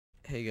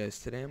Hey guys,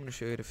 today I'm going to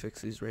show you how to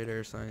fix these red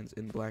air signs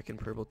in black and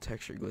purple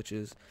texture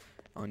glitches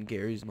on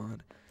Gary's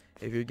mod.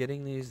 If you're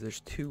getting these, there's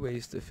two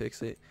ways to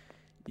fix it.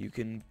 You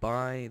can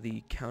buy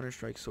the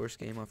Counter-Strike source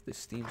game off the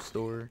Steam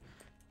store,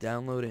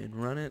 download it and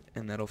run it,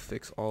 and that'll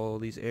fix all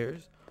these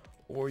errors.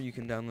 Or you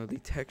can download the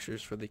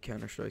textures for the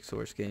Counter-Strike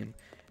source game,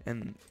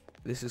 and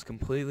this is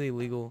completely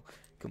legal,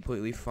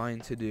 completely fine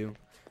to do.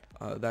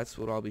 That's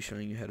what I'll be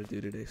showing you how to do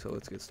today, so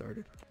let's get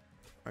started.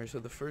 Alright, so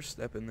the first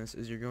step in this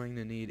is you're going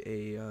to need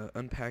a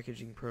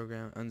unpackaging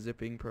program,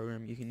 unzipping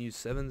program. You can use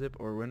 7-zip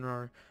or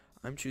WinRAR.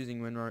 I'm choosing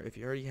WinRAR. If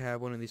you already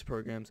have one of these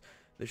programs,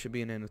 there should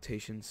be an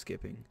annotation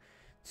skipping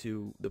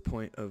to the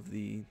point of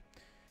the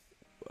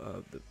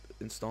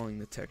installing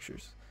the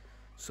textures.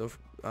 So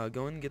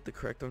go and get the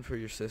correct one for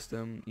your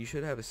system. You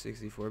should have a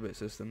 64-bit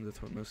system.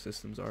 That's what most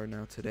systems are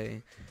now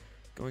today.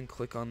 Go and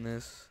click on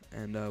this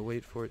and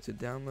wait for it to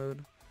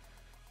download.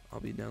 I'll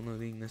be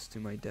downloading this to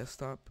my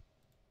desktop.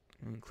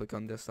 And click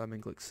on desktop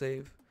and click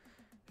save,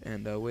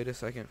 and wait a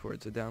second for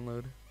it to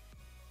download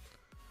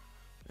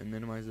and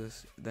minimize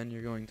this. Then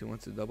you're going to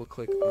want to double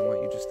click on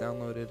what you just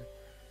downloaded,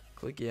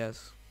 click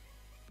yes,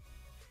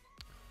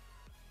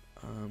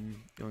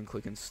 go and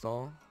click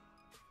install,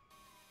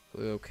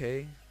 click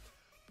OK,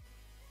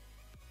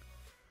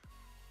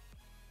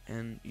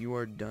 and you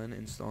are done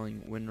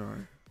installing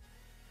WinRAR.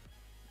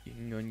 You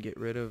can go and get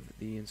rid of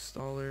the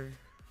installer,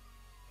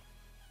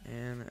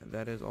 and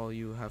that is all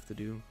you have to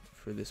do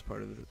for this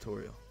part of the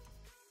tutorial.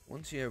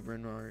 Once you have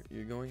WinRAR,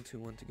 you're going to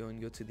want to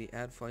go to the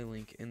add file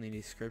link in the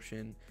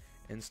description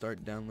and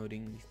start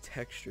downloading the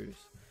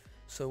textures.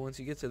 So once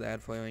you get to the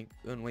add file link,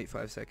 go and wait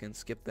 5 seconds,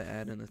 skip the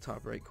ad in the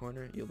top right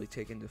corner, you'll be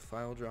taken to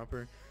file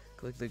dropper,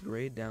 click the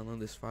gray download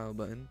this file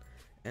button,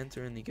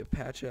 enter in the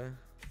CAPTCHA.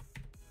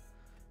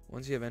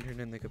 Once you have entered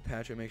in the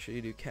CAPTCHA, make sure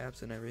you do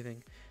caps and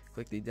everything,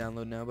 click the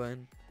download now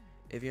button.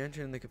 If you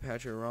enter in the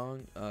CAPTCHA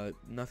wrong,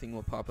 nothing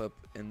will pop up,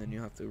 and then you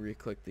have to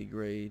re-click the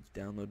gray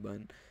download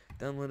button.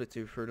 Download it to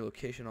your preferred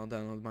location. I'll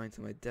download mine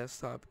to my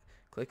desktop.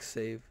 Click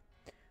save.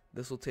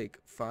 This will take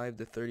 5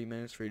 to 30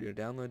 minutes for you to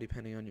download,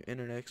 depending on your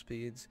internet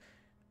speeds.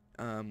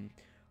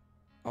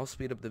 I'll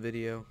speed up the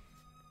video,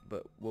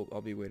 but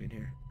I'll be waiting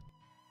here.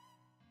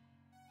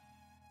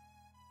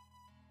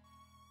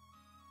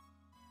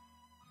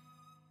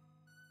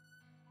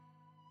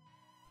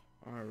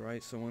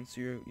 Alright, so once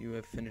you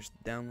have finished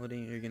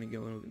downloading, you're going to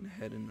go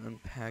ahead and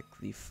unpack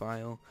the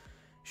file.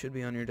 It should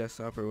be on your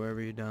desktop or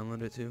wherever you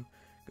download it to.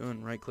 Go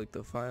and right click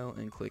the file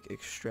and click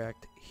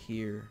extract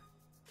here.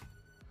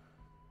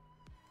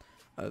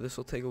 This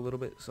will take a little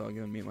bit, so I'll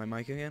go and mute my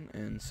mic again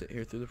and sit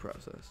here through the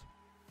process.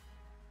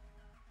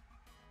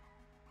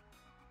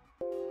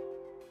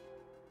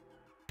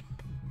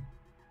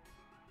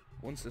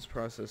 Once this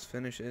process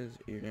finishes,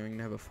 you're going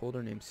to have a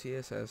folder named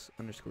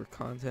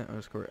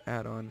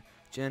CSS_content_addon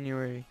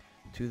January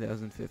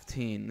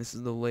 2015. This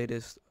is the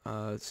latest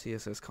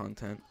CSS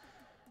content.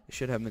 It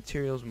should have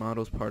materials,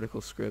 models,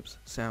 particles, scripts,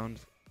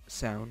 sound,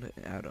 and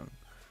add-on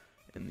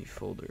in the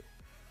folder.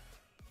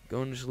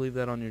 Go and just leave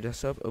that on your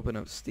desktop. Open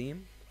up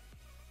Steam.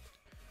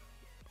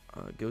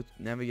 Go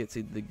navigate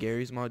to the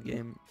Gary's mod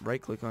game.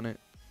 Right click on it.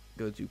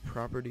 Go to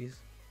Properties.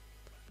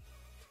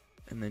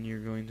 And then you're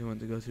going to want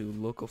to go to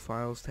Local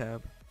Files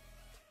tab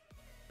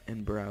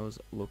and browse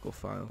local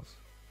files.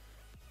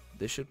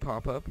 This should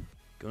pop up.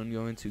 Go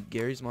into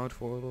Gary's mod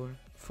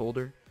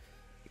folder.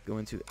 Go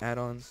into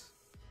add-ons.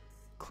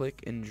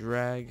 Click and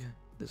drag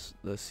the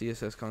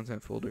CSS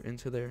content folder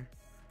into there,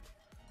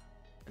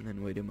 and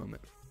then wait a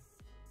moment.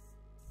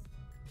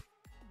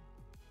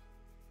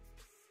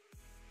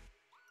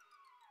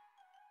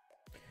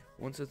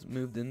 Once it's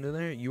moved into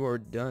there, you are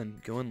done.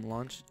 Go and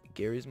launch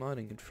Gary's mod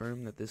and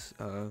confirm that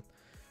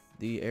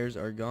the errors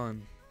are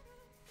gone.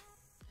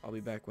 I'll be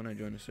back when I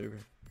join the server.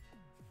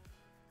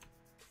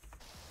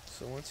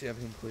 So once you have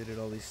completed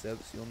all these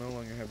steps, you'll no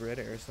longer have red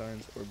air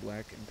signs or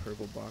black and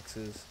purple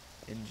boxes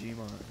in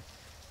GMOD.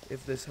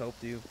 If this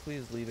helped you,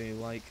 please leave a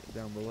like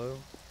down below.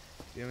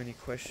 If you have any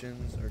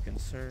questions or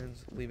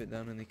concerns, leave it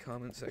down in the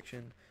comment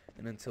section.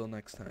 And until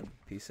next time,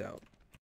 peace out.